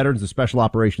 Founded by veterans of the Special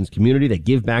Operations community that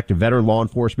give back to veteran law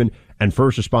enforcement and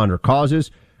first responder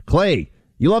causes. Clay,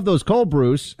 you love those cold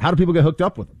brews. How do people get hooked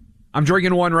up with them? I'm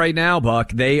drinking one right now,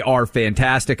 Buck. They are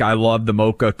fantastic. I love the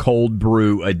Mocha Cold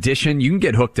Brew Edition. You can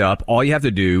get hooked up. All you have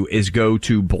to do is go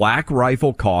to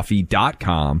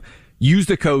blackriflecoffee.com. Use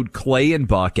the code Clay and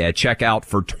Buck at checkout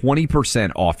for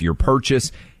 20% off your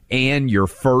purchase and your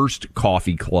first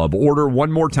coffee club order.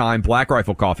 One more time,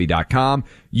 blackriflecoffee.com.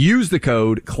 Use the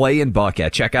code Clay and Buck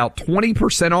at checkout,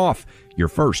 20% off your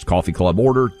first coffee club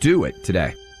order. Do it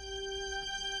today.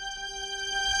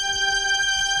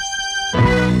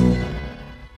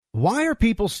 Why are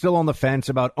people still on the fence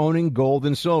about owning gold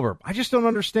and silver? I just don't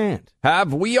understand.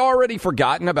 Have we already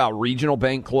forgotten about regional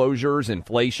bank closures,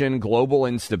 inflation, global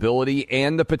instability,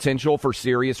 and the potential for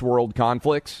serious world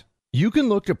conflicts? You can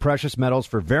look to precious metals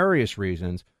for various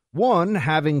reasons. 1,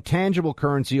 having tangible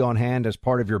currency on hand as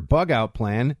part of your bug-out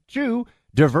plan. 2,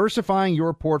 diversifying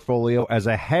your portfolio as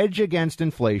a hedge against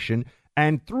inflation.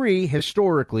 And 3,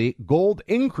 historically, gold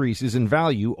increases in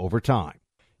value over time.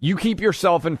 You keep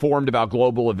yourself informed about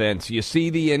global events. You see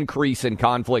the increase in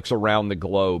conflicts around the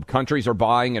globe. Countries are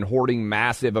buying and hoarding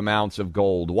massive amounts of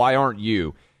gold. Why aren't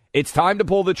you? It's time to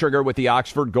pull the trigger with the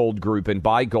Oxford Gold Group and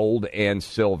buy gold and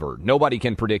silver. Nobody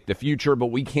can predict the future,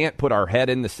 but we can't put our head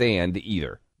in the sand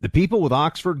either. The people with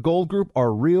Oxford Gold Group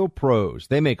are real pros.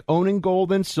 They make owning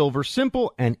gold and silver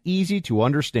simple and easy to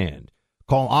understand.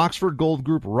 Call Oxford Gold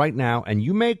Group right now, and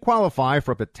you may qualify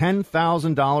for up to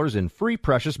 $10,000 in free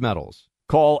precious metals.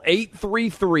 Call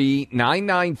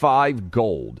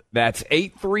 833-995-GOLD. That's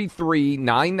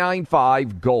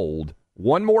 833-995-GOLD.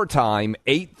 One more time,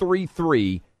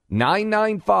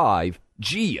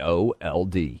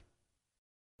 833-995-GOLD.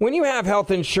 When you have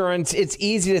health insurance, it's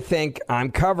easy to think,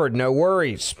 I'm covered, no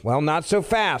worries. Well, not so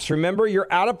fast. Remember, your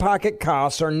out-of-pocket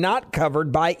costs are not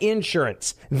covered by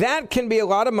insurance. That can be a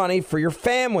lot of money for your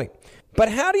family. But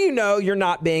how do you know you're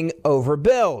not being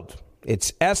overbilled?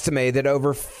 It's estimated that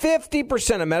over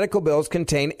 50% of medical bills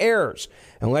contain errors.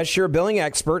 Unless you're a billing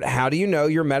expert, how do you know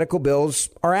your medical bills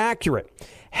are accurate?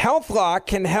 HealthLock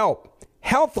can help.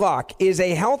 HealthLock is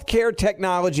a healthcare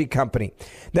technology company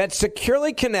that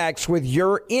securely connects with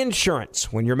your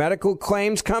insurance. When your medical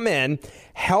claims come in,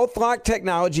 HealthLock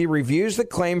technology reviews the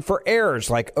claim for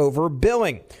errors like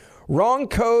overbilling, wrong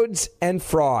codes, and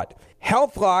fraud.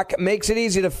 HealthLock makes it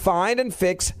easy to find and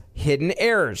fix hidden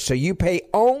errors, so you pay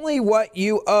only what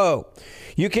you owe.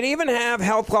 You can even have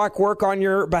HealthLock work on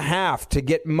your behalf to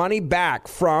get money back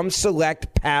from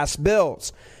select past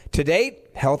bills. To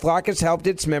date, HealthLock has helped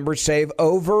its members save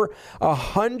over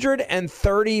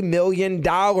 $130 million.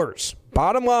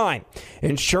 Bottom line,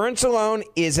 insurance alone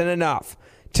isn't enough.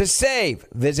 To save,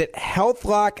 visit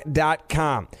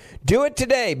healthlock.com. Do it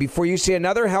today before you see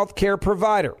another healthcare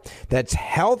provider. That's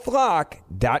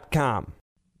healthlock.com.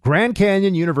 Grand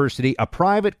Canyon University, a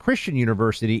private Christian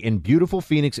university in beautiful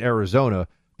Phoenix, Arizona,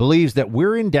 believes that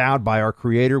we're endowed by our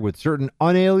Creator with certain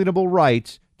unalienable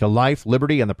rights to life,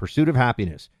 liberty, and the pursuit of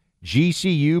happiness.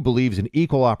 GCU believes in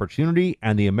equal opportunity,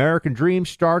 and the American dream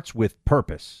starts with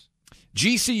purpose.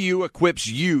 GCU equips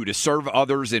you to serve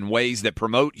others in ways that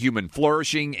promote human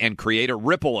flourishing and create a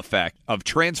ripple effect of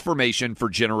transformation for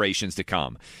generations to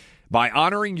come. By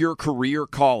honoring your career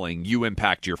calling, you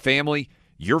impact your family,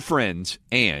 your friends,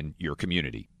 and your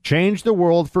community. Change the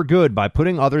world for good by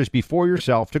putting others before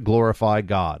yourself to glorify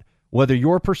God. Whether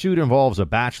your pursuit involves a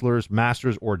bachelor's,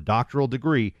 master's, or doctoral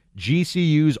degree,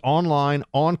 GCU's online,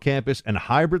 on-campus, and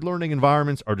hybrid learning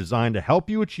environments are designed to help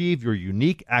you achieve your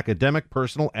unique academic,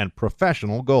 personal, and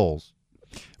professional goals.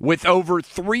 With over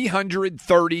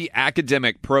 330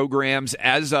 academic programs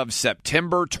as of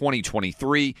September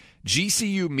 2023,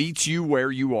 GCU meets you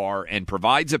where you are and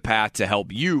provides a path to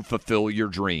help you fulfill your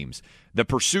dreams. The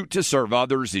pursuit to serve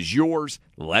others is yours.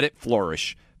 Let it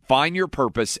flourish. Find your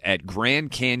purpose at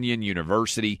Grand Canyon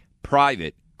University,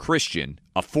 private, Christian,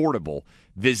 affordable.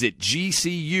 Visit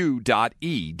gcu.edu.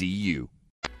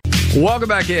 Welcome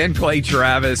back in, Clay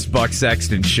Travis, Buck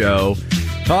Sexton Show.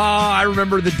 Oh, I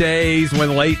remember the days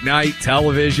when late night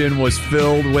television was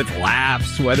filled with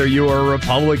laughs, whether you were a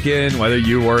Republican, whether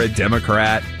you were a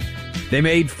Democrat. They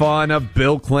made fun of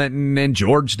Bill Clinton and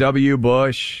George W.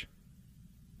 Bush.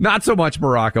 Not so much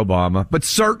Barack Obama, but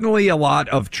certainly a lot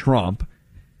of Trump.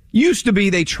 Used to be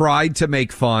they tried to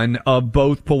make fun of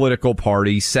both political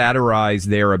parties, satirize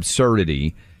their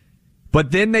absurdity,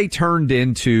 but then they turned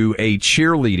into a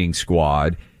cheerleading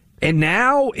squad. And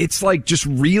now it's like just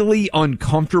really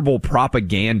uncomfortable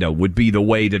propaganda would be the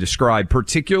way to describe,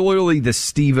 particularly the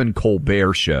Stephen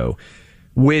Colbert Show,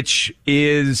 which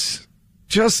is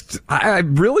just, I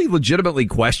really legitimately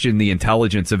question the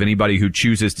intelligence of anybody who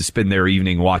chooses to spend their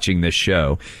evening watching this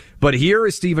show. But here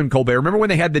is Stephen Colbert. Remember when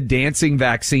they had the dancing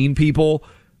vaccine people,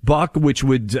 Buck, which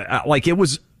would, it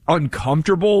was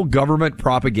uncomfortable government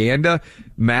propaganda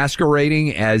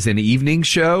masquerading as an evening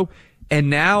show.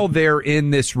 And now they're in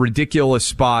this ridiculous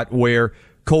spot where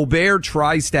Colbert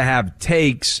tries to have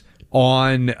takes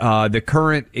on the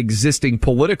current existing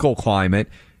political climate.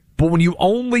 But when you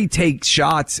only take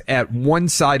shots at one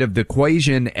side of the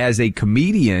equation as a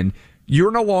comedian,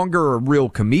 you're no longer a real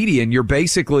comedian. You're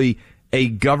basically a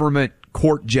government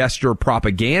court jester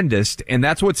propagandist. And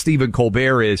that's what Stephen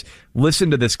Colbert is.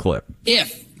 Listen to this clip.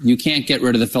 If you can't get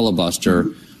rid of the filibuster,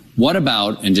 what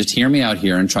about, and just hear me out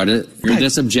here and try to hear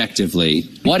this objectively,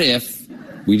 what if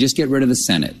we just get rid of the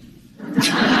Senate?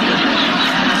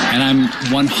 And I'm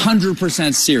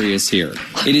 100% serious here.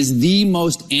 It is the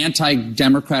most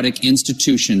anti-democratic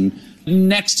institution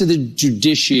next to the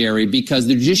judiciary because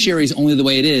the judiciary is only the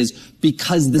way it is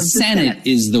because the Senate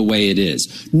is the way it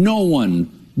is. No one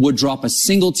would drop a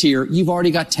single tear. You've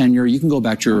already got tenure. You can go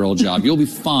back to your old job. You'll be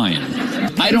fine.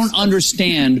 I don't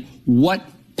understand what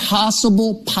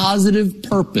possible positive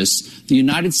purpose the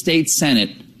United States Senate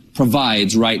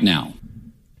provides right now.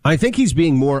 I think he's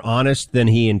being more honest than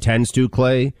he intends to,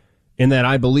 Clay, in that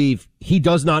I believe he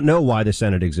does not know why the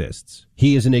Senate exists.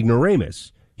 He is an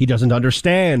ignoramus. He doesn't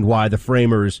understand why the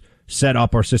framers set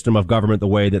up our system of government the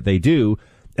way that they do.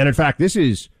 And in fact, this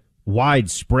is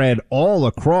widespread all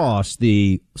across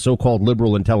the so-called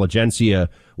liberal intelligentsia,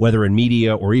 whether in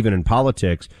media or even in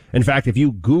politics. In fact, if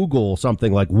you Google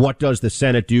something like what does the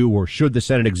Senate do or should the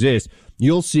Senate exist,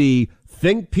 you'll see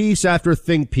think piece after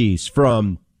think piece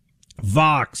from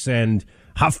Vox and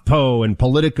HuffPo and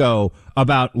Politico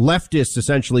about leftists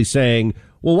essentially saying,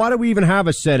 well, why do we even have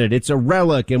a Senate? It's a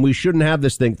relic and we shouldn't have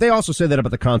this thing. They also say that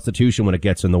about the Constitution when it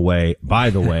gets in the way,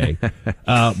 by the way.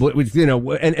 But, you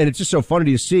know, and it's just so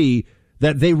funny to see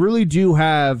that they really do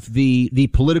have the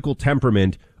political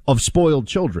temperament of spoiled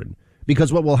children.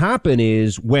 Because what will happen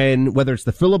is whether it's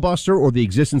the filibuster or the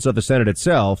existence of the Senate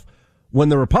itself, when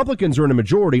the Republicans are in a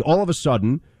majority, all of a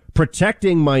sudden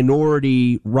protecting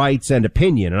minority rights and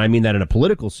opinion, and I mean that in a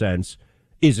political sense,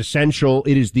 is essential.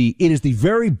 It is the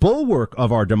very bulwark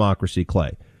of our democracy,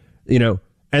 Clay. You know,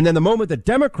 and then the moment that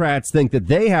Democrats think that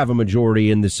they have a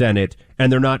majority in the Senate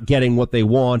and they're not getting what they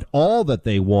want, all that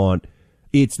they want,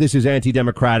 this is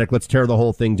anti-democratic, let's tear the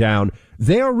whole thing down.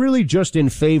 They are really just in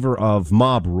favor of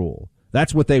mob rule.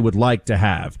 That's what they would like to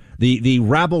have. The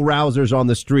rabble-rousers on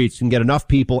the streets can get enough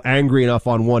people angry enough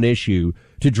on one issue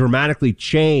to dramatically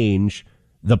change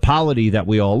the polity that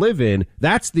we all live in.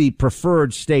 That's the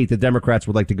preferred state that Democrats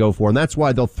would like to go for. And that's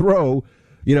why they'll throw,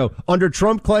 you know, under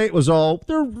Trump, Clay, it was all,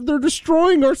 they're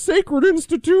destroying our sacred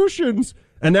institutions.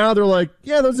 And now they're like,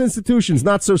 yeah, those institutions,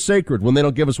 not so sacred when they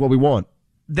don't give us what we want.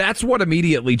 That's what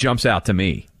immediately jumps out to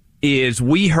me is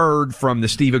we heard from the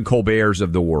Stephen Colberts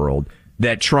of the world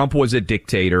that Trump was a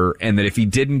dictator and that if he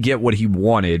didn't get what he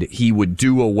wanted, he would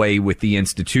do away with the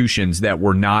institutions that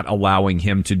were not allowing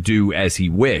him to do as he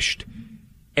wished.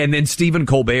 And then Stephen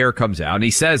Colbert comes out and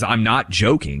he says, I'm not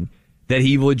joking, that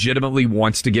he legitimately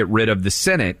wants to get rid of the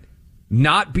Senate,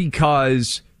 not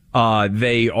because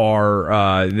they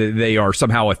are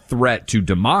somehow a threat to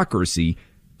democracy,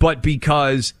 but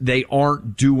because they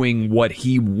aren't doing what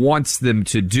he wants them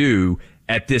to do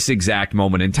at this exact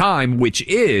moment in time, which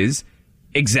is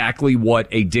exactly what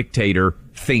a dictator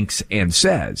thinks and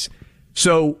says.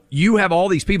 So you have all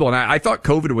these people, and I thought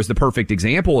COVID was the perfect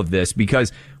example of this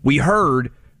because we heard,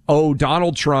 oh,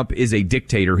 Donald Trump is a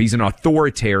dictator. He's an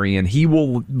authoritarian. He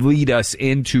will lead us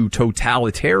into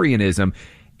totalitarianism.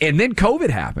 And then COVID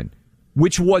happened,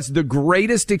 which was the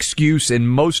greatest excuse in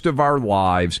most of our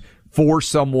lives for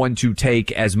someone to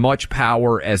take as much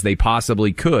power as they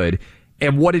possibly could.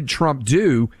 And what did Trump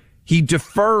do? He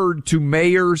deferred to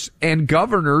mayors and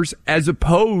governors as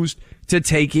opposed to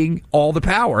taking all the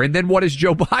power. And then what has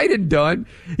Joe Biden done?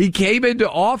 He came into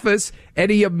office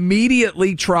and he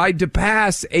immediately tried to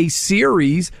pass a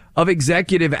series of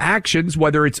executive actions,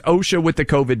 whether it's OSHA with the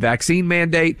COVID vaccine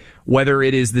mandate, whether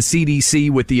it is the CDC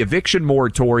with the eviction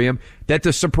moratorium, that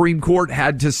the Supreme Court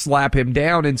had to slap him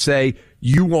down and say,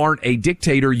 you aren't a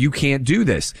dictator. You can't do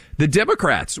this. The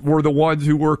Democrats were the ones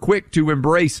who were quick to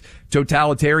embrace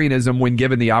totalitarianism when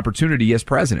given the opportunity as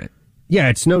president. Yeah,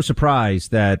 it's no surprise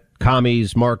that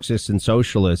commies, Marxists, and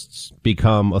socialists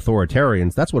become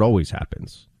authoritarians. That's what always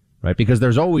happens, right? Because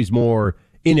there's always more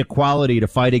inequality to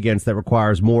fight against that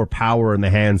requires more power in the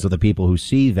hands of the people who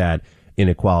see that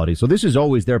inequality. So this is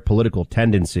always their political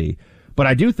tendency. But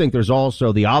I do think there's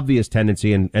also the obvious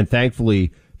tendency, and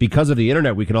thankfully, because of the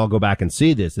internet, we can all go back and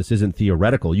see this. This isn't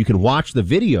theoretical. You can watch the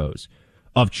videos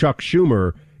of Chuck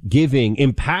Schumer giving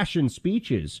impassioned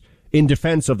speeches in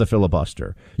defense of the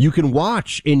filibuster. You can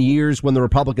watch in years when the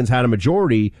Republicans had a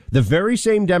majority, the very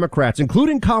same Democrats,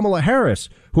 including Kamala Harris,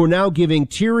 who are now giving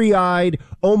teary-eyed,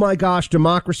 oh my gosh,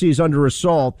 democracy is under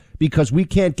assault because we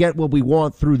can't get what we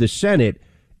want through the Senate.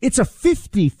 It's a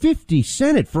 50-50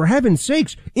 Senate, for heaven's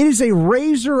sakes. It is a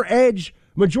razor-edge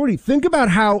majority. Think about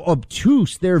how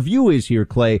obtuse their view is here,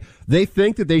 Clay. They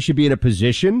think that they should be in a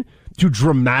position to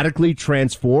dramatically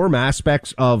transform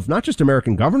aspects of not just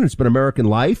American governance, but American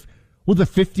life with a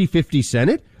 50-50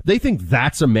 Senate. They think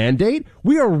that's a mandate.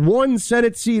 We are one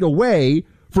Senate seat away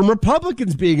from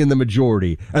Republicans being in the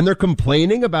majority, and they're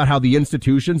complaining about how the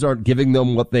institutions aren't giving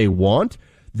them what they want.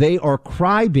 They are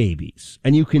crybabies,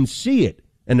 and you can see it.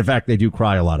 And in fact, they do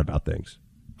cry a lot about things.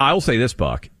 I'll say this,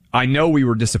 Buck. I know we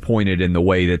were disappointed in the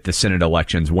way that the Senate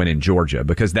elections went in Georgia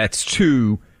because that's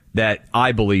two that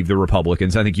I believe the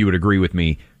Republicans, I think you would agree with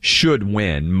me, should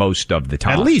win most of the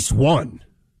time. At least one.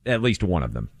 At least one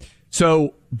of them.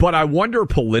 So, but I wonder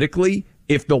politically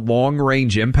if the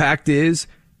long-range impact is,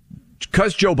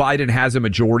 because Joe Biden has a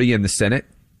majority in the Senate,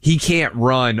 he can't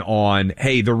run on,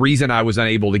 hey, the reason I was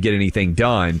unable to get anything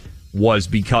done was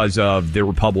because of the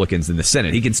Republicans in the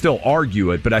Senate. He can still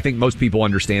argue it, but I think most people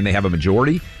understand they have a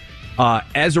majority.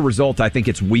 As a result, I think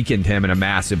it's weakened him in a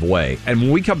massive way. And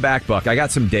when we come back, Buck, I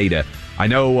got some data. I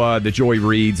know the Joy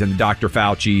Reids and the Dr.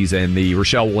 Fauci's and the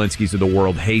Rochelle Walensky's of the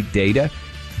world hate data,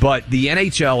 but the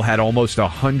NHL had almost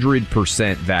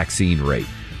 100% vaccine rate.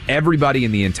 Everybody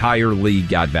in the entire league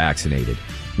got vaccinated.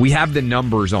 We have the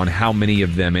numbers on how many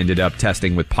of them ended up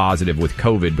testing with positive with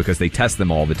COVID because they test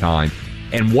them all the time.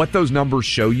 And what those numbers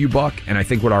show you, Buck, and I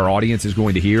think what our audience is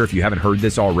going to hear if you haven't heard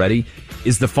this already,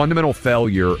 is the fundamental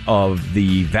failure of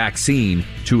the vaccine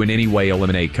to in any way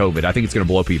eliminate COVID. I think it's going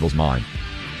to blow people's mind.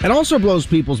 It also blows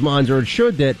people's minds, or it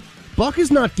should, that Buck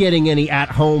is not getting any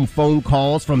at-home phone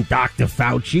calls from Dr.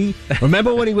 Fauci.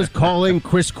 Remember when he was calling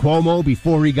Chris Cuomo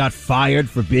before he got fired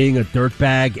for being a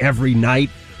dirtbag every night?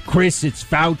 Chris, it's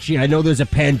Fauci. I know there's a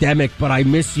pandemic, but I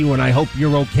miss you and I hope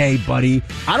you're okay, buddy.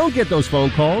 I don't get those phone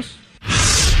calls.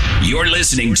 You're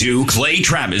listening to Clay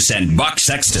Travis and Buck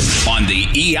Sexton on the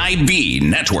EIB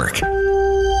Network.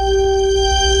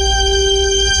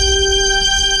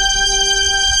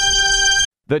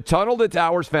 The Tunnel to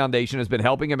Towers Foundation has been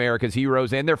helping America's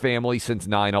heroes and their families since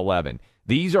 9/11.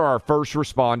 These are our first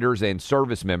responders and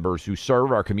service members who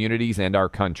serve our communities and our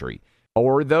country,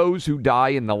 or those who die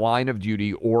in the line of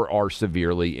duty or are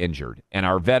severely injured, and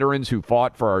our veterans who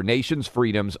fought for our nation's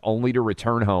freedoms only to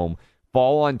return home,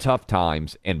 fall on tough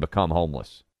times, and become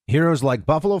homeless. Heroes like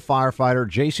Buffalo firefighter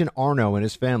Jason Arno and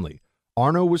his family.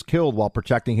 Arno was killed while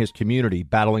protecting his community,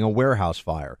 battling a warehouse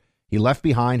fire. He left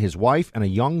behind his wife and a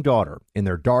young daughter. In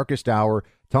their darkest hour,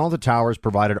 Tunnel to Towers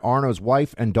provided Arno's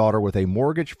wife and daughter with a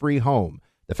mortgage-free home.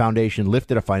 The foundation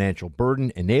lifted a financial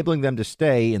burden, enabling them to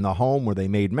stay in the home where they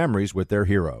made memories with their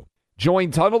hero.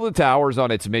 Join Tunnel to Towers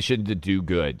on its mission to do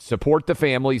good. Support the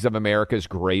families of America's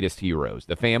greatest heroes,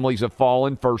 the families of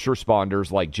fallen first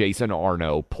responders like Jason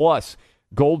Arno, plus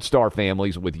Gold Star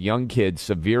families with young kids,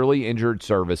 severely injured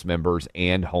service members,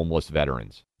 and homeless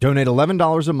veterans. Donate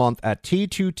 $11 a month at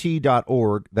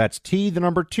T2T.org. That's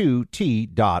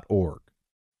T2T.org.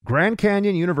 Grand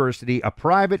Canyon University, a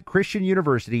private Christian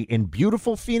university in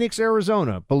beautiful Phoenix,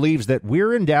 Arizona, believes that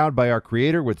we're endowed by our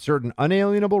Creator with certain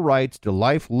unalienable rights to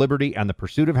life, liberty, and the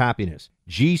pursuit of happiness.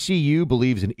 GCU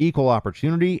believes in equal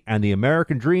opportunity, and the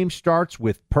American dream starts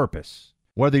with purpose.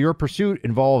 Whether your pursuit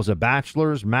involves a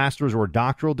bachelor's, master's, or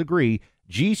doctoral degree,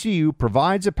 GCU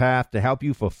provides a path to help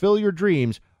you fulfill your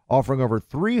dreams, offering over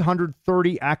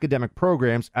 330 academic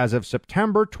programs as of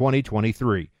September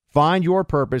 2023. Find your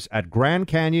purpose at Grand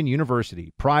Canyon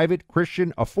University. Private,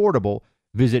 Christian, affordable.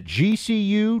 Visit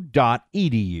gcu.edu.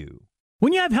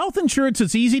 When you have health insurance,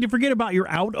 it's easy to forget about your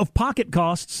out-of-pocket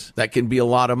costs. That can be a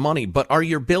lot of money, but are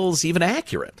your bills even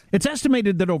accurate? It's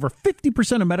estimated that over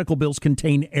 50% of medical bills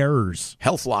contain errors.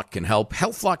 HealthLock can help.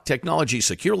 HealthLock technology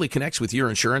securely connects with your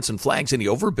insurance and flags any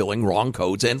overbilling, wrong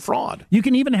codes, and fraud. You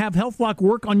can even have HealthLock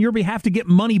work on your behalf to get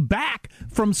money back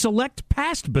from select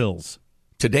past bills.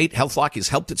 To date, HealthLock has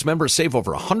helped its members save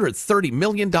over $130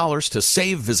 million. To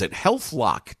save, visit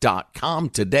healthlock.com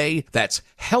today. That's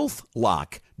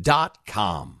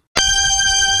healthlock.com.